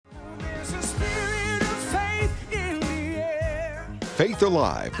Faith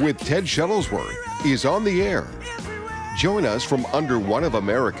Alive with Ted Shuttlesworth is on the air. Join us from under one of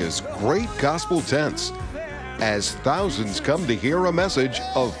America's great gospel tents as thousands come to hear a message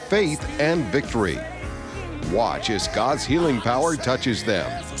of faith and victory. Watch as God's healing power touches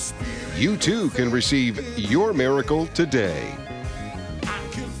them. You too can receive your miracle today.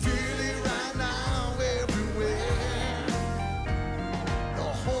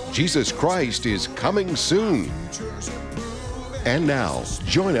 Jesus Christ is coming soon. And now,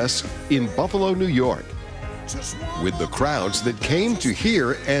 join us in Buffalo, New York. With the crowds that came to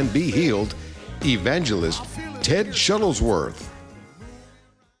hear and be healed, evangelist Ted Shuttlesworth.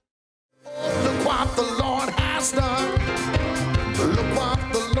 Look what the Lord has done. Look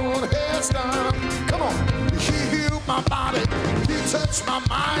what the Lord has done. Come on. He healed my body. He touched my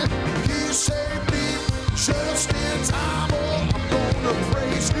mind. He saved me just in time. Oh, I'm going to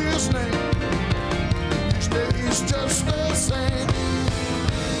praise His name. Each day is just the same.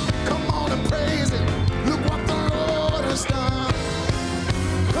 Come on and praise Him. Look what the Lord has done.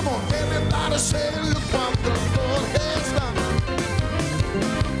 Come on, everybody say, look what the Lord has done.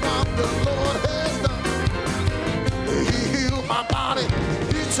 What the Lord has done. He healed my body.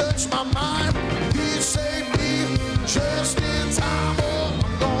 He touched my mind. He saved me just in time. Oh,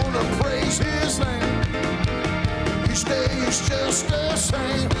 I'm gonna praise His name. Each day is just the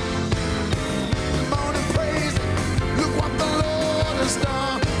same. Come on and praise Him. Look what the Lord has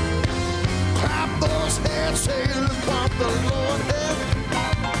done. Clap those hands, say, look what the Lord has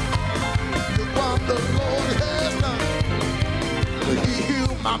done. Look what the Lord has done. He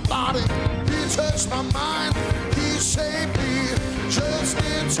healed my body. He touched my mind. He saved me just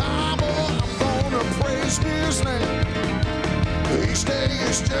in time. Oh, I'm gonna praise His name. Each day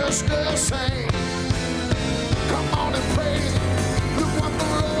is just the same. Come on and praise Him. Look what the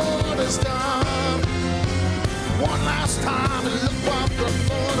Lord has done. One last time, and look what the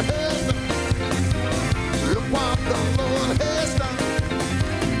Lord has done. Look what the Lord has done.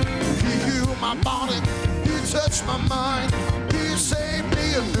 He healed my body. He touched my mind. He saved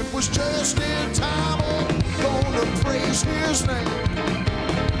me, and it was just in time. Oh, I'm gonna praise His name.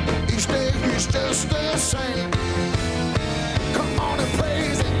 Each day He's just the same. Come on and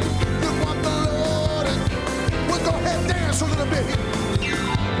praise Him. Look what the Lord has done. We'll go ahead and dance a little bit here.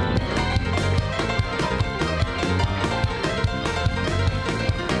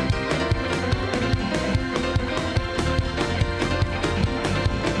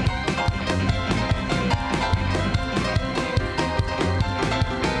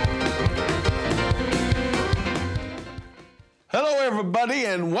 Everybody,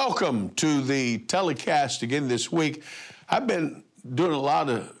 and welcome to the telecast again this week. I've been doing a lot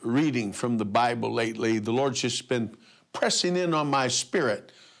of reading from the Bible lately. The Lord's just been pressing in on my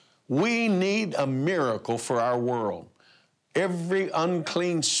spirit. We need a miracle for our world. Every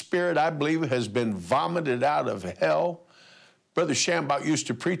unclean spirit, I believe, has been vomited out of hell. Brother Shambach used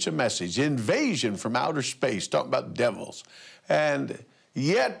to preach a message, invasion from outer space, talking about devils. And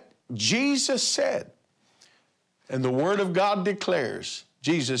yet, Jesus said, and the Word of God declares,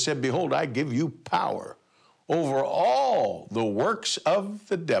 Jesus said, behold, I give you power over all the works of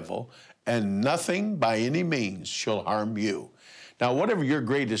the devil, and nothing by any means shall harm you. Now, whatever your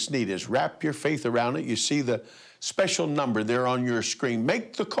greatest need is, wrap your faith around it. You see the special number there on your screen.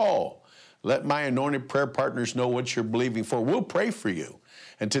 Make the call. Let my anointed prayer partners know what you're believing for. We'll pray for you.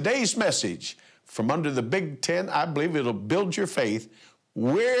 And today's message from under the big tent, I believe it'll build your faith.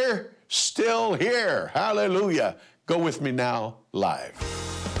 We're still here. Hallelujah. Go with me now live.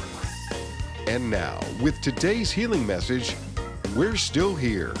 And now, with today's healing message, we're still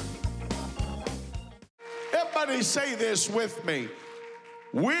here. Everybody say this with me.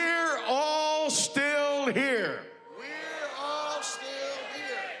 We're all still here. We're all still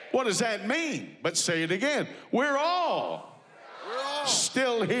here. What does that mean? But say it again. We're all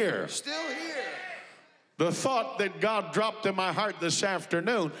still here. Still here. The thought that God dropped in my heart this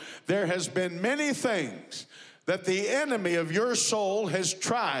afternoon, there has been many things that the enemy of your soul has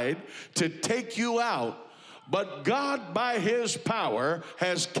tried to take you out, but God, by His power,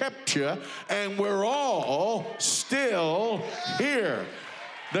 has kept you, and we're all still here.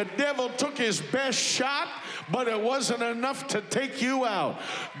 The devil took his best shot, but it wasn't enough to take you out.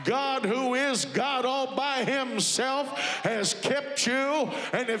 God, who is God all by Himself, has kept you.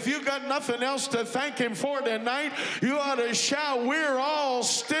 And if you got nothing else to thank Him for tonight, you ought to shout, we're all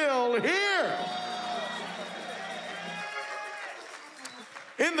still here.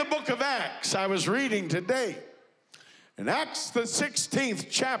 In the book of Acts, I was reading today, in Acts the 16th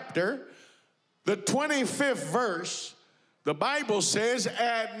chapter, the 25th verse, the Bible says,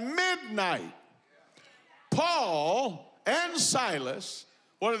 at midnight, Paul and Silas,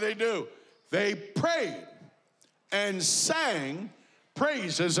 what do? They prayed and sang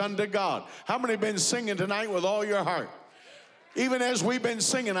praises unto God. How many been singing tonight with all your heart? Even as we've been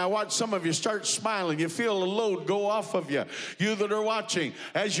singing, I watch some of you start smiling. You feel a load go off of you. You that are watching,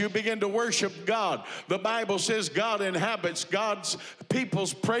 as you begin to worship God, the Bible says God inhabits God's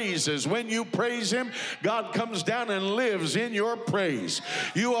people's praises. When you praise Him, God comes down and lives in your praise.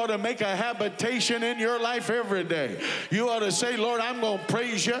 You ought to make a habitation in your life every day. You ought to say, Lord, I'm going to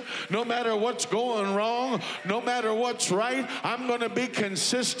praise you no matter what's going wrong, no matter what's right. I'm going to be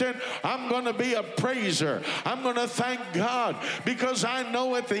consistent. I'm going to be a praiser. I'm going to thank God, because I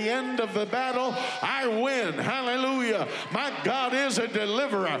know at the end of the battle, I win. Hallelujah. My God is a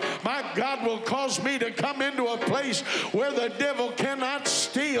deliverer. My God will cause me to come into a place where the devil cannot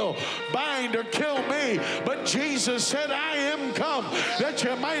steal, bind, or kill me. But Jesus said, I am come that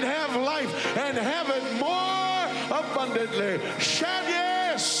you might have life and have it more abundantly. Shout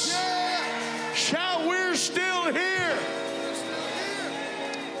yes. Shout, we're still here.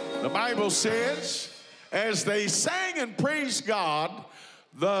 The Bible says, as they sang and praised God,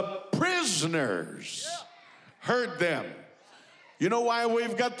 the prisoners heard them. You know why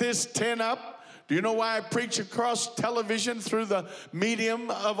we've got this tent up? Do you know why I preach across television through the medium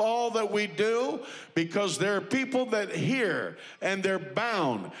of all that we do? Because there are people that hear and they're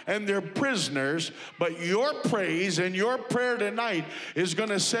bound and they're prisoners, but your praise and your prayer tonight is going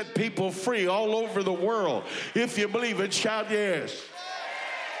to set people free all over the world. If you believe it, shout yes.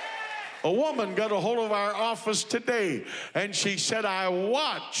 A woman got a hold of our office today, and she said, I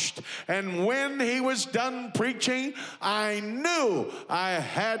watched, and when he was done preaching, I knew I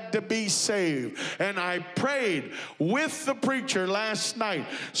had to be saved. And I prayed with the preacher last night.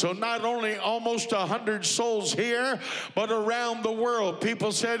 So not only almost 100 souls here, but around the world.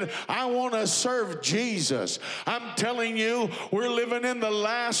 People said, I want to serve Jesus. I'm telling you, we're living in the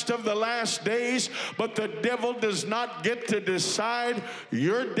last of the last days, but the devil does not get to decide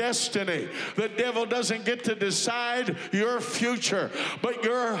your destiny. The devil doesn't get to decide your future, but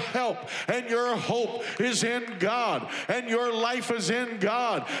your help and your hope is in God, and your life is in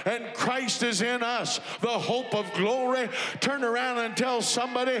God, and Christ is in us, the hope of glory. Turn around and tell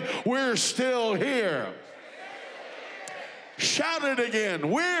somebody, we're still here. Shout it again,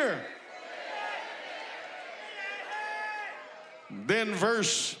 we're. Then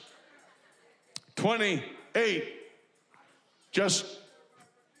verse 28, just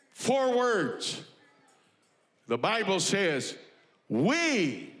 4 words. The Bible says,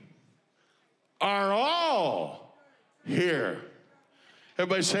 we are all here.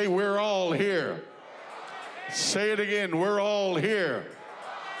 Everybody say, we're all here. Say it again, we're all here.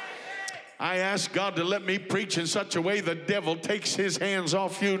 I ask God to let me preach in such a way the devil takes his hands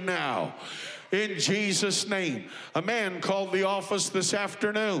off you now. In Jesus' name. A man called the office this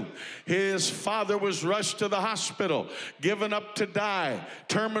afternoon. His father was rushed to the hospital, given up to die,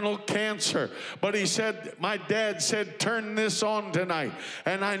 terminal cancer. But he said, my dad said, turn this on tonight.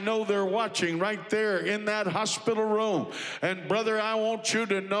 And I know they're watching right there in that hospital room. And brother, I want you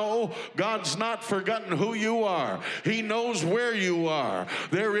to know God's not forgotten who you are. He knows where you are.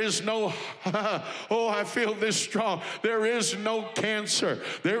 There is no, oh, I feel this strong. There is no cancer.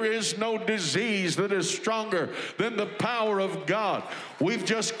 There is no disease that is stronger than the power of God. We've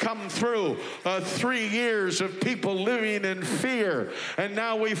just come through 3 years of people living in fear, and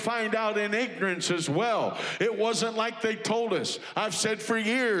now we find out in ignorance as well. It wasn't like they told us. I've said for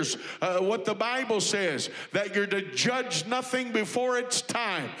years what the Bible says, that you're to judge nothing before it's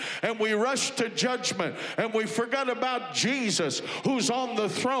time. And we rush to judgment, and we forgot about Jesus who's on the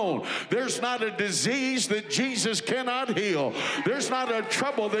throne. There's not a disease that Jesus cannot heal. There's not a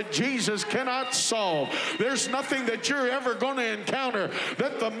trouble that Jesus cannot solve. There's nothing that you're ever going to encounter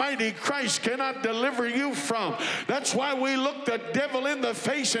that the mighty Christ cannot deliver you from. That's why we look the devil in the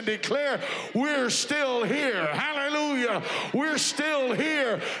face and declare, we're still here. Hallelujah. We're still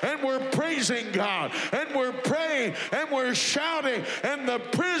here, and we're praising God, and we're praying, and we're shouting, and the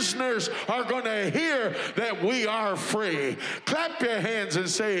prisoners are going to hear that we are free. Clap your hands and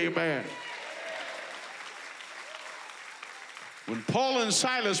say amen. When Paul and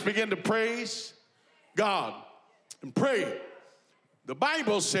Silas began to praise God and pray, the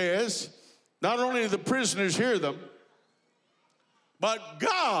Bible says not only did the prisoners hear them, but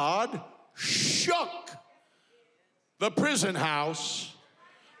God shook the prison house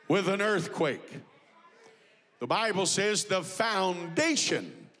with an earthquake. The Bible says the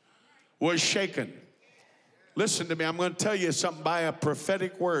foundation was shaken. Listen to me, I'm going to tell you something by a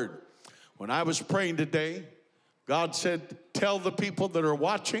prophetic word. When I was praying today, God said, tell the people that are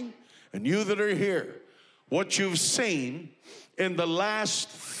watching and you that are here, What you've seen in the last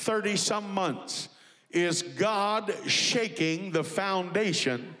 30-some months is God shaking the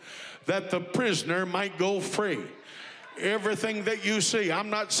foundation that the prisoner might go free. Everything that you see, I'm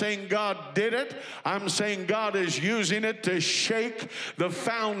not saying God did it. I'm saying God is using it to shake the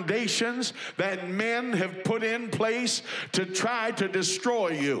foundations that men have put in place to try to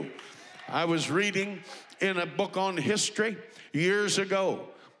destroy you. I was reading in a book on history years ago.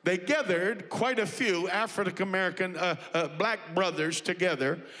 They gathered quite a few African-American black brothers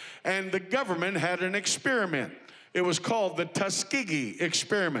together, and the government had an experiment. It was called the Tuskegee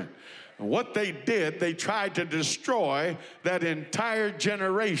experiment. And what they did, they tried to destroy that entire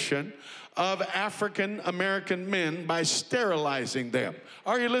generation of African-American men by sterilizing them.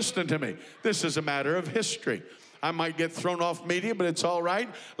 Are you listening to me? This is a matter of history. I might get thrown off media, but it's all right.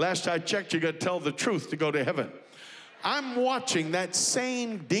 Last I checked, you got to tell the truth to go to heaven. I'm watching that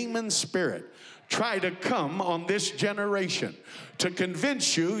same demon spirit try to come on this generation to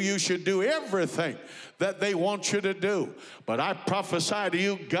convince you you should do everything that they want you to do. But I prophesy to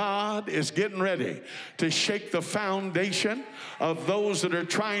you, God is getting ready to shake the foundation of those that are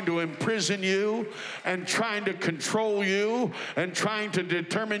trying to imprison you and trying to control you and trying to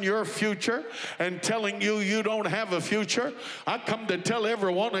determine your future and telling you you don't have a future. I come to tell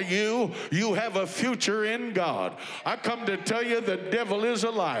every one of you, you have a future in God. I come to tell you the devil is a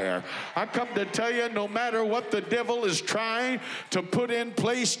liar. I come to tell you no matter what the devil is trying to put in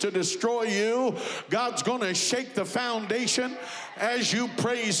place to destroy you, God's going to shake the foundation. As you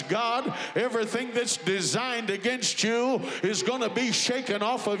praise God, everything that's designed against you is going to be shaken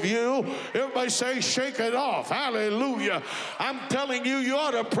off of you. Everybody say, shake it off. Hallelujah. I'm telling you, you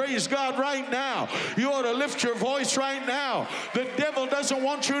ought to praise God right now. You ought to lift your voice right now. The devil doesn't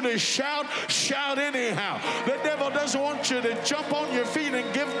want you to shout. Shout anyhow. The devil doesn't want you to jump on your feet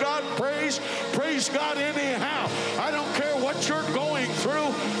and give God praise. Praise God anyhow. I don't care what you're going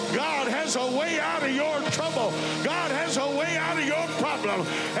through. God has a way out of your trouble. God has a way out of your problem.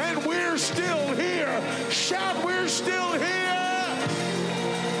 And we're still here. Shout, we're still here.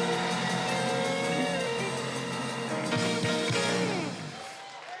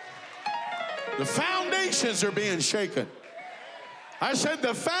 The foundations are being shaken. I said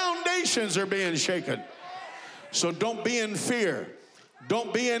the foundations are being shaken. So don't be in fear.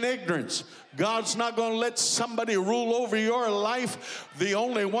 Don't be in ignorance. God's not going to let somebody rule over your life. The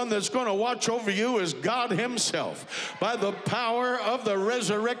only one that's going to watch over you is God himself. By the power of the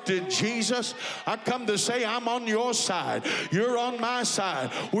resurrected Jesus, I come to say I'm on your side. You're on my side.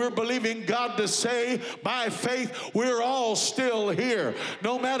 We're believing God to say by faith we're all still here.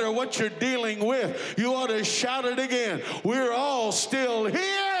 No matter what you're dealing with, you ought to shout it again. We're all still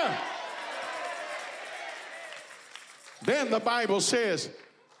here. Then the Bible says,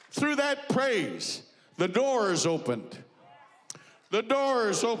 through that praise, the door is opened. The door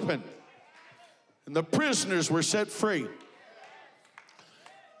is opened. And the prisoners were set free.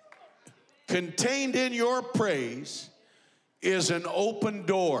 Contained in your praise is an open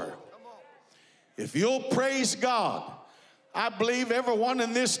door. If you'll praise God, I believe everyone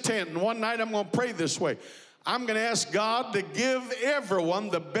in this tent, and one night I'm going to pray this way. I'm going to ask God to give everyone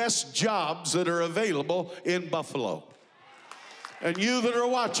the best jobs that are available in Buffalo. And you that are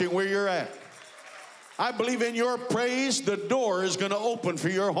watching where you're at, I believe in your praise, the door is going to open for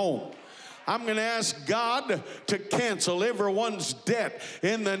your home. I'm going to ask God to cancel everyone's debt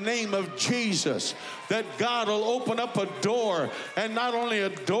in the name of Jesus. That God will open up a door, and not only a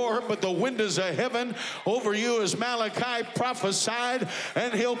door, but the windows of heaven over you as Malachi prophesied,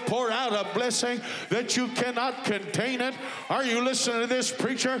 and he'll pour out a blessing that you cannot contain it. Are you listening to this,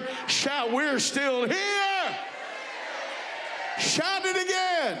 preacher? Shout, we're still here. Shout it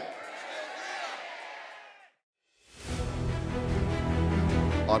again.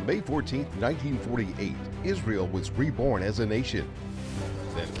 On May 14, 1948, Israel was reborn as a nation.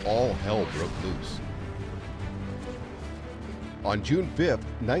 Then all hell broke loose. On June 5,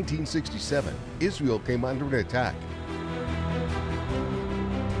 1967, Israel came under an attack.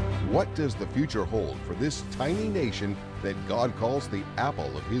 What does the future hold for this tiny nation that God calls the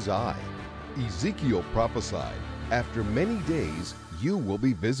apple of his eye? Ezekiel prophesied, after many days, you will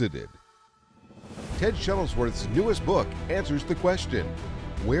be visited. Ted Shuttlesworth's newest book answers the question,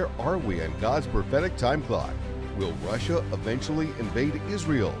 where are we on God's prophetic time clock? Will Russia eventually invade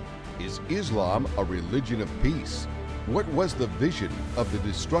Israel? Is Islam a religion of peace? What was the vision of the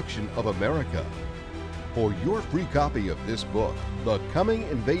destruction of America? For your free copy of this book, The Coming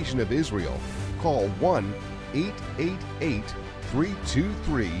Invasion of Israel, call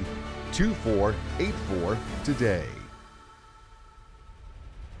 1-888-323-2484 today.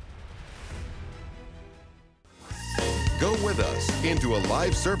 Go with us into a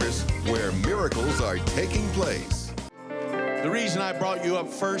live service where miracles are taking place. The reason I brought you up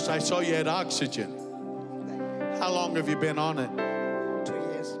first, I saw you had oxygen. How long have you been on it? 2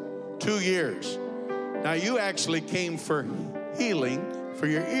 years. 2 years. Now, you actually came for healing for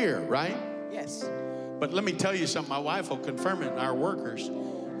your ear, right? Yes. But let me tell you something. My wife will confirm it, and our workers.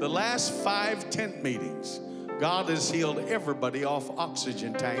 The last 5 tent meetings, God has healed everybody off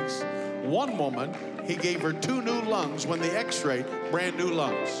oxygen tanks. One woman, he gave her 2 new lungs when the x-ray, brand new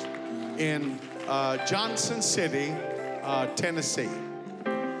lungs, in Johnson City, Tennessee.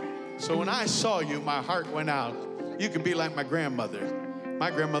 So when I saw you, my heart went out. You could be like my grandmother. My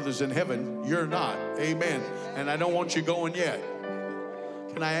grandmother's in heaven. You're not. Amen. And I don't want you going yet.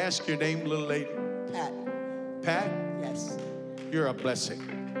 Can I ask your name, little lady? Pat. Pat? Yes. You're a blessing.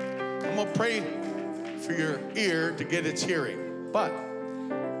 I'm going to pray for your ear to get its hearing. But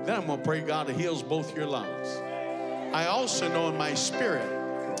then I'm going to pray God heals both your lungs. I also know in my spirit,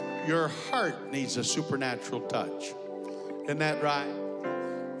 your heart needs a supernatural touch. Isn't that right?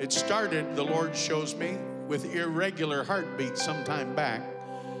 It started, the Lord shows me, with irregular heartbeats some time back.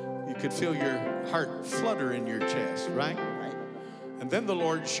 You could feel your heart flutter in your chest, right? Right. And then the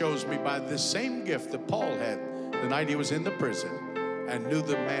Lord shows me by this same gift that Paul had the night he was in the prison and knew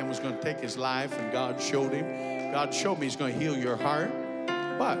the man was going to take his life, and God showed him. God showed me he's going to heal your heart.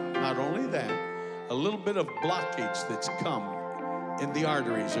 But not only that, a little bit of blockage that's come in the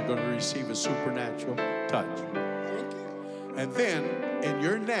arteries are going to receive a supernatural touch. And then in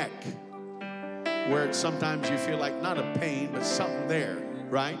your neck, where it's sometimes you feel like not a pain, but something there,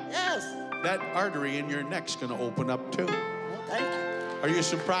 right? Yes. That artery in your neck's going to open up too. Well, thank you. Are you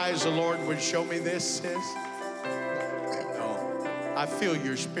surprised the Lord would show me this, sis? No. I feel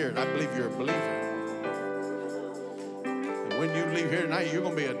your spirit. I believe you're a believer. And when you leave here tonight, you're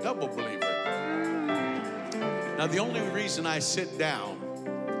going to be a double believer. Now, the only reason I sit down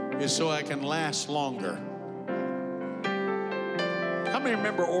is so I can last longer. How many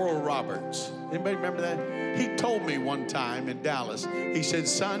remember Oral Roberts? Anybody remember that? He told me one time in Dallas, he said,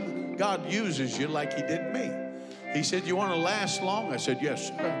 son, God uses you like he did me. He said, you want to last long? I said, yes,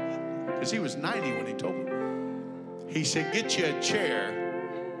 sir. Because he was 90 when he told me. He said, get you a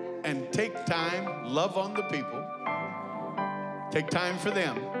chair and take time, love on the people, take time for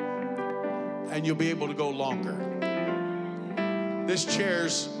them, and you'll be able to go longer. This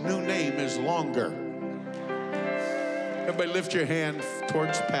chair's new name is Longer. Everybody lift your hand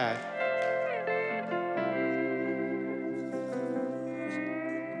towards Pat.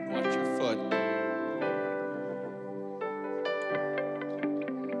 Watch your foot.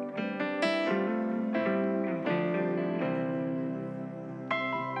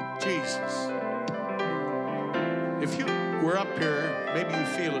 Jesus. If you were up here, maybe you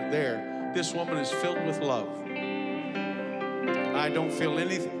feel it there. This woman is filled with love. I don't feel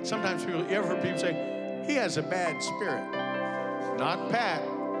anything. Sometimes people, you ever heard people say, he has a bad spirit. Not Pat.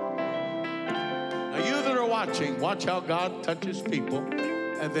 Now you that are watching, watch how God touches people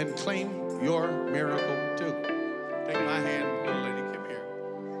and then claim your miracle too. Take my hand, little lady, come here.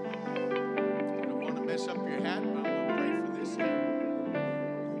 I don't want to mess up your hat, but I'm going to pray for this here.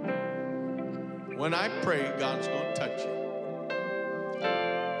 When I pray, God's going to touch you.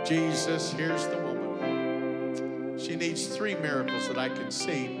 Jesus, here's the woman. She needs 3 miracles that I can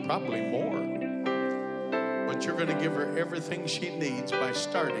see, probably more. But you're going to give her everything she needs by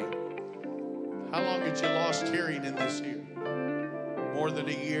starting. How long had you lost hearing in this ear? More than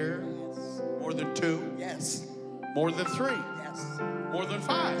a year? Yes. More than 2? Yes. More than 3? Yes. More than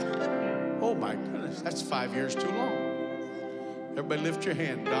 5? Oh my goodness, that's 5 years too long. Everybody lift your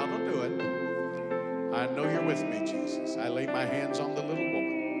hand. God will do it. I know you're with me, Jesus. I lay my hands on the little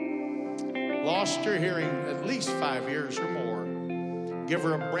woman. Lost her hearing at least 5 years or more. Give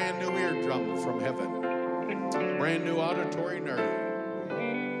her a brand new eardrum from heaven. Brand new auditory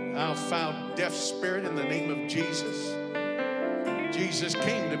nerve. Thou foul deaf spirit, in the name of Jesus. Jesus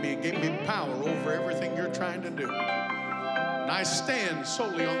came to me and gave me power over everything you're trying to do. And I stand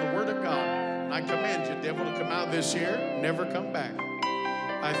solely on the word of God. And I command you, devil, to come out this year, never come back.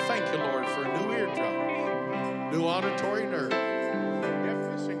 I thank you, Lord, for a new eardrum, new auditory nerve.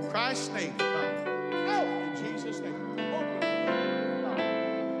 Deafness in Christ's name, come. Out in Jesus' name.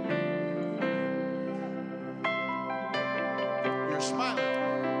 Smiling.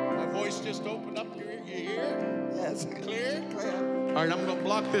 My voice just opened up your ear. You hear? Yes. Clear? Clear. All right, I'm going to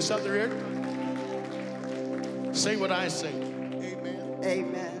block this other ear. Say what I say. Amen.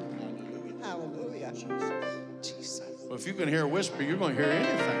 Amen. Hallelujah. Jesus. Well, if you can hear a whisper, you're going to hear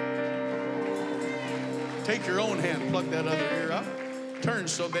anything. Take your own hand, plug that other ear up. Turn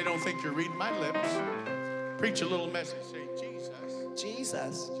so they don't think you're reading my lips. Preach a little message. Say, Jesus,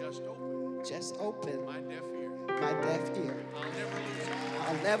 Jesus, just open just open my deaf ear. my deaf ear. I'll never lose it.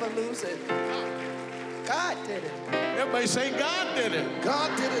 I'll never lose it. God did it. Everybody say, God did it.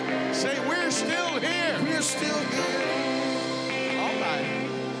 God did it. Say, we're still here. We're still here. All right.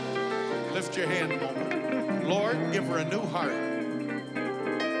 Lift your hand a moment. Lord, give her a new heart.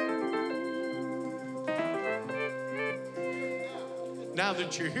 Now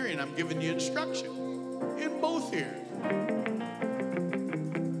that you're hearing, I'm giving you instruction in both ears.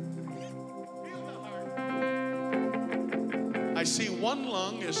 Feel the heart. I see one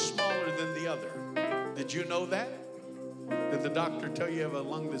lung is smaller than the other. Did you know that? Did the doctor tell you you have a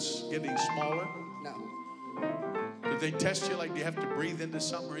lung that's getting smaller? No. Did they test you like do you have to breathe into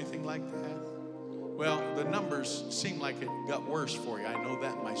something or anything like that? Well, the numbers seem like it got worse for you. I know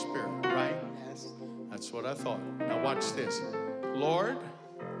that in my spirit, right? Yes. That's what I thought. Now watch this. Lord,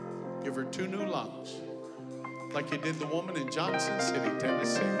 give her 2 new lungs, like you did the woman in Johnson City,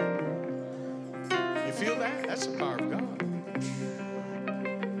 Tennessee. You feel that? That's the power of God.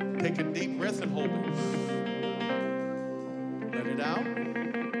 Take a deep breath and hold it. Let it out.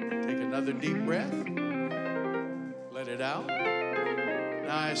 Take another deep breath. Let it out.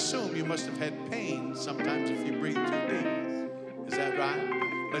 Now I assume you must have had pain sometimes if you breathe too deep. Is that right?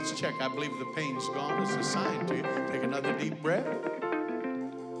 Let's check. I believe the pain's gone. It's a sign to you. Take another deep breath.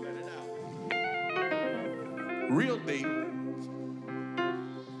 Let it out. Real deep.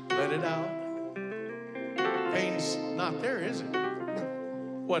 Let it out. Pain's not there, is it?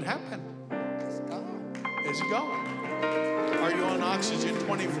 What happened? It's gone. Is it gone? Are you on oxygen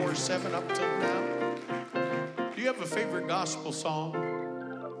 24/7 up till now? Do you have a favorite gospel song?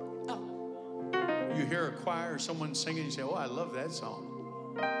 No. You hear a choir or someone singing, you say, oh, I love that song.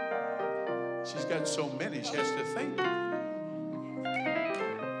 She's got so many, she has to think.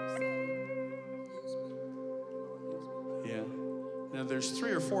 Yeah. Now, there's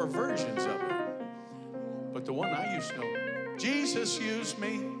 3 or 4 versions of it. But the one I used to know, Jesus used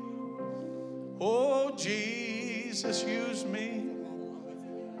me. Oh, Jesus used me.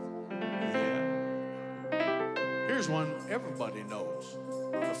 Yeah. Here's one everybody knows.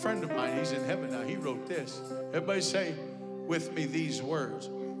 A friend of mine, he's in heaven now, he wrote this. Everybody say with me these words.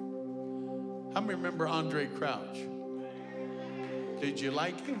 How many remember Andre Crouch? Did you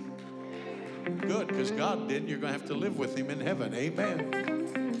like him? Good, because God did. You're going to have to live with him in heaven. Amen.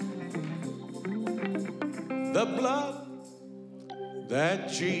 The blood that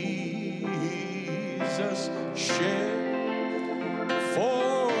Jesus shed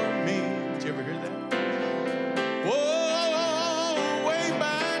for me. Did you ever hear that? Whoa, way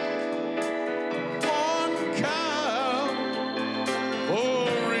back on Calvary.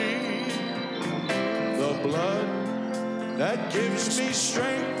 The blood that gives me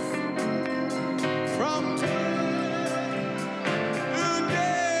strength from today.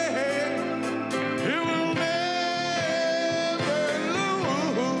 It will never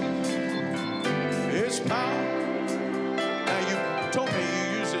lose its power. Now, you told me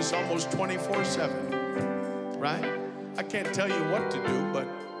you use this almost 24/7, right? I can't tell you what to do, but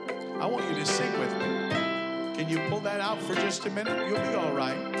I want you to sing with me. Can you pull that out for just a minute? You'll be all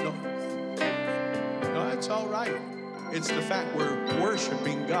right. No, that's all right. It's the fact we're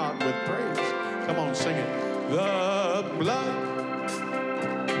worshiping God with praise. Come on, sing it. The blood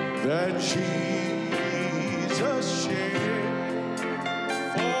that Jesus shed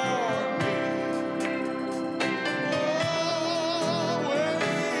for me. Oh, way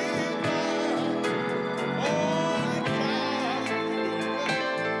back on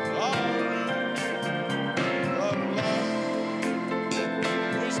Calvary. The blood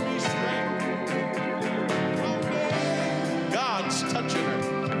gives me strength. God's touching her.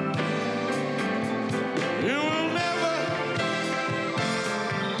 You will never,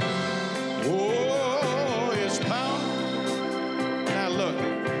 oh, His power. Now look,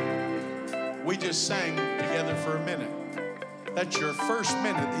 we just sang together for a minute. That's your first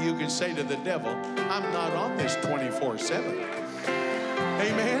minute that you can say to the devil, I'm not on this 24/7.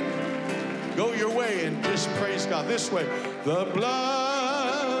 Amen. Go your way and just praise God this way. The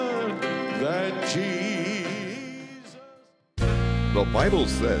blood that Jesus. The Bible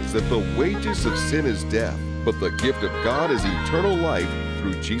says that the wages of sin is death, but the gift of God is eternal life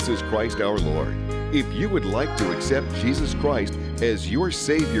through Jesus Christ our Lord. If you would like to accept Jesus Christ as your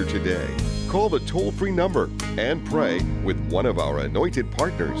Savior today, call the toll-free number and pray with one of our anointed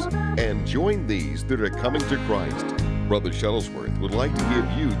partners and join these that are coming to Christ. Brother Shuttlesworth would like to give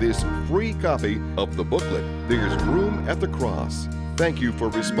you this free copy of the booklet, There's Room at the Cross. Thank you for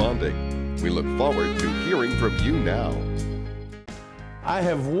responding. We look forward to hearing from you now. I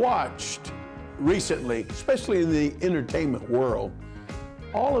have watched recently, especially in the entertainment world,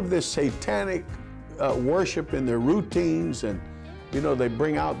 all of this satanic worship in their routines, and they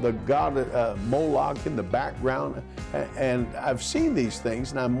bring out the god Moloch in the background, and I've seen these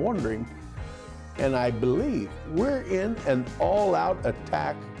things, and I'm wondering, and I believe we're in an all-out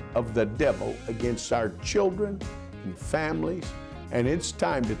attack of the devil against our children and families, and it's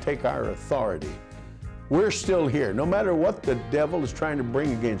time to take our authority. We're still here. No matter what the devil is trying to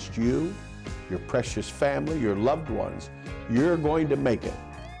bring against you, your precious family, your loved ones, you're going to make it.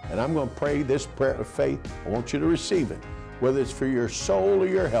 And I'm going to pray this prayer of faith. I want you to receive it. Whether it's for your soul or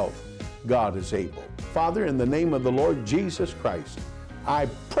your health, God is able. Father, in the name of the Lord Jesus Christ, I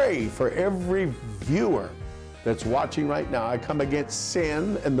pray for every viewer that's watching right now. I come against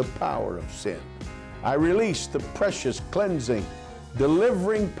sin and the power of sin. I release the precious, cleansing,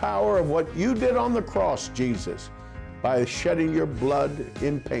 delivering power of what you did on the cross, Jesus, by shedding your blood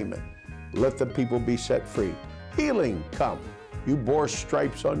in payment. Let the people be set free. Healing come. You bore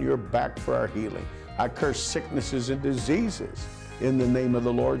stripes on your back for our healing. I curse sicknesses and diseases in the name of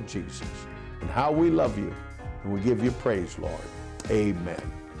the Lord Jesus. And how we love you, and we give you praise, Lord. Amen.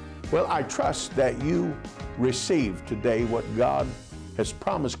 Well, I trust that you received today what God has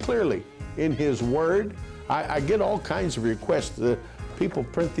promised clearly in His Word. I get all kinds of requests. The people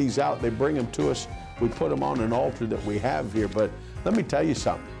print these out, they bring them to us. We put them on an altar that we have here. But let me tell you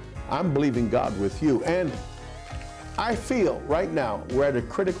something. I'm believing God with you. And I feel right now we're at a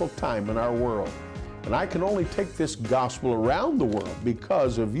critical time in our world. And I can only take this gospel around the world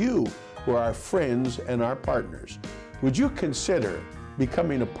because of you, who are our friends and our partners. Would you consider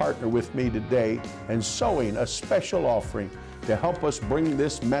becoming a partner with me today and sowing a special offering to help us bring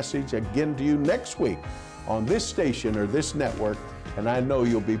this message again to you next week on this station or this network, and I know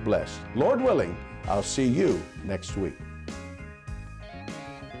you'll be blessed. Lord willing, I'll see you next week.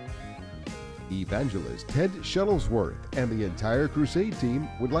 Evangelist Ted Shuttlesworth and the entire crusade team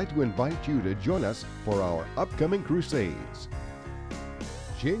would like to invite you to join us for our upcoming crusades.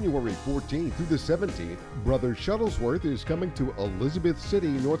 January 14th through the 17th, Brother Shuttlesworth is coming to Elizabeth City,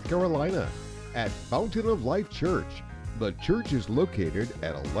 North Carolina at Fountain of Life Church. The church is located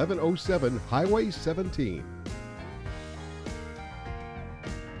at 1107 Highway 17.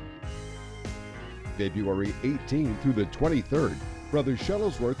 February 18th through the 23rd, Brother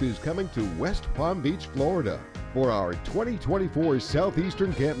Shuttlesworth is coming to West Palm Beach, Florida for our 2024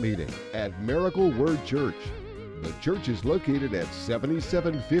 Southeastern Camp Meeting at Miracle Word Church. The church is located at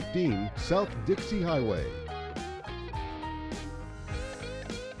 7715 South Dixie Highway.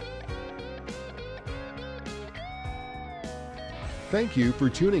 Thank you for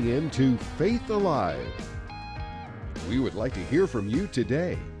tuning in to Faith Alive. We would like to hear from you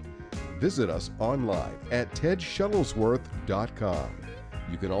today. Visit us online at tedshuttlesworth.com.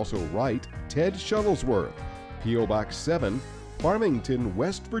 You can also write Ted Shuttlesworth, P.O. Box 7, Farmington,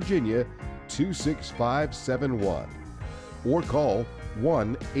 West Virginia, 26571. Or call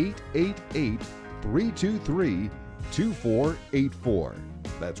 1-888-323-2484.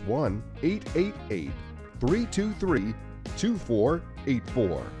 That's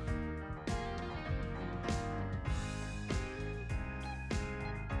 1-888-323-2484.